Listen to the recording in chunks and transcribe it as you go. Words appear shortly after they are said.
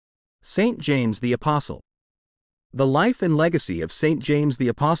Saint James the Apostle. The life and legacy of Saint James the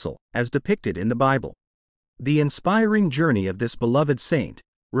Apostle, as depicted in the Bible. The inspiring journey of this beloved saint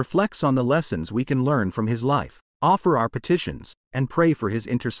reflects on the lessons we can learn from his life, offer our petitions, and pray for his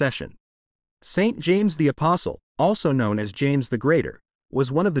intercession. Saint James the Apostle, also known as James the Greater,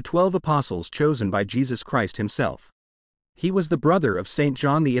 was one of the 12 apostles chosen by Jesus Christ himself. He was the brother of Saint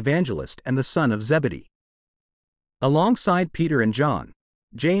John the Evangelist and the son of Zebedee. Alongside Peter and John,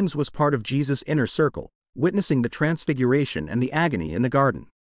 James was part of Jesus' inner circle, witnessing the transfiguration and the agony in the garden.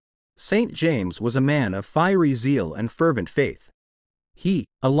 Saint James was a man of fiery zeal and fervent faith. He,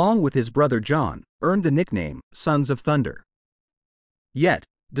 along with his brother John, earned the nickname Sons of Thunder. Yet,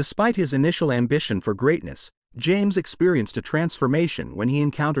 despite his initial ambition for greatness, James experienced a transformation when he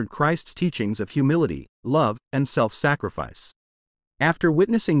encountered Christ's teachings of humility, love, and self-sacrifice. After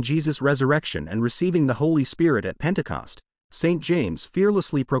witnessing Jesus' resurrection and receiving the Holy Spirit at Pentecost, Saint James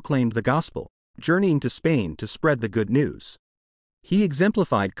fearlessly proclaimed the gospel, journeying to Spain to spread the good news. He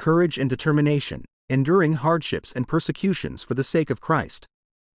exemplified courage and determination, enduring hardships and persecutions for the sake of Christ.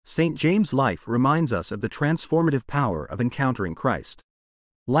 Saint James' life reminds us of the transformative power of encountering Christ.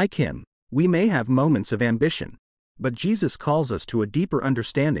 Like him, we may have moments of ambition, but Jesus calls us to a deeper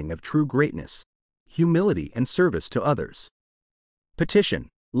understanding of true greatness, humility, and service to others. Petition.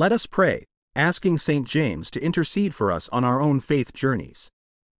 Let us pray, asking Saint James to intercede for us on our own faith journeys.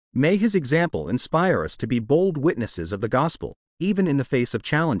 May his example inspire us to be bold witnesses of the gospel, even in the face of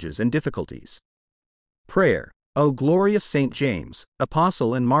challenges and difficulties. Prayer. O glorious Saint James,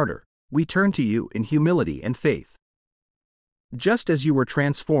 apostle and martyr, we turn to you in humility and faith. Just as you were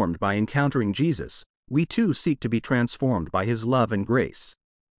transformed by encountering Jesus, we too seek to be transformed by his love and grace.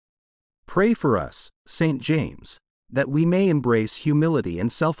 Pray for us, Saint James, that we may embrace humility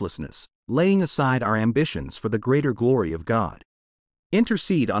and selflessness, laying aside our ambitions for the greater glory of God.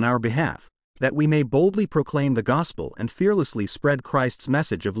 Intercede on our behalf, that we may boldly proclaim the gospel and fearlessly spread Christ's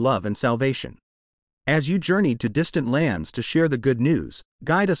message of love and salvation. As you journeyed to distant lands to share the good news,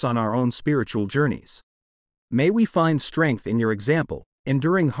 guide us on our own spiritual journeys. May we find strength in your example,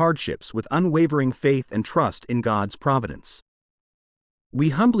 enduring hardships with unwavering faith and trust in God's providence. We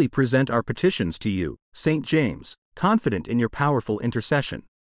humbly present our petitions to you, Saint James, confident in your powerful intercession.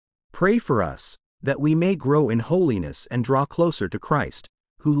 Pray for us, that we may grow in holiness and draw closer to Christ,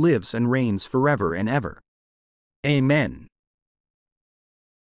 who lives and reigns forever and ever. Amen.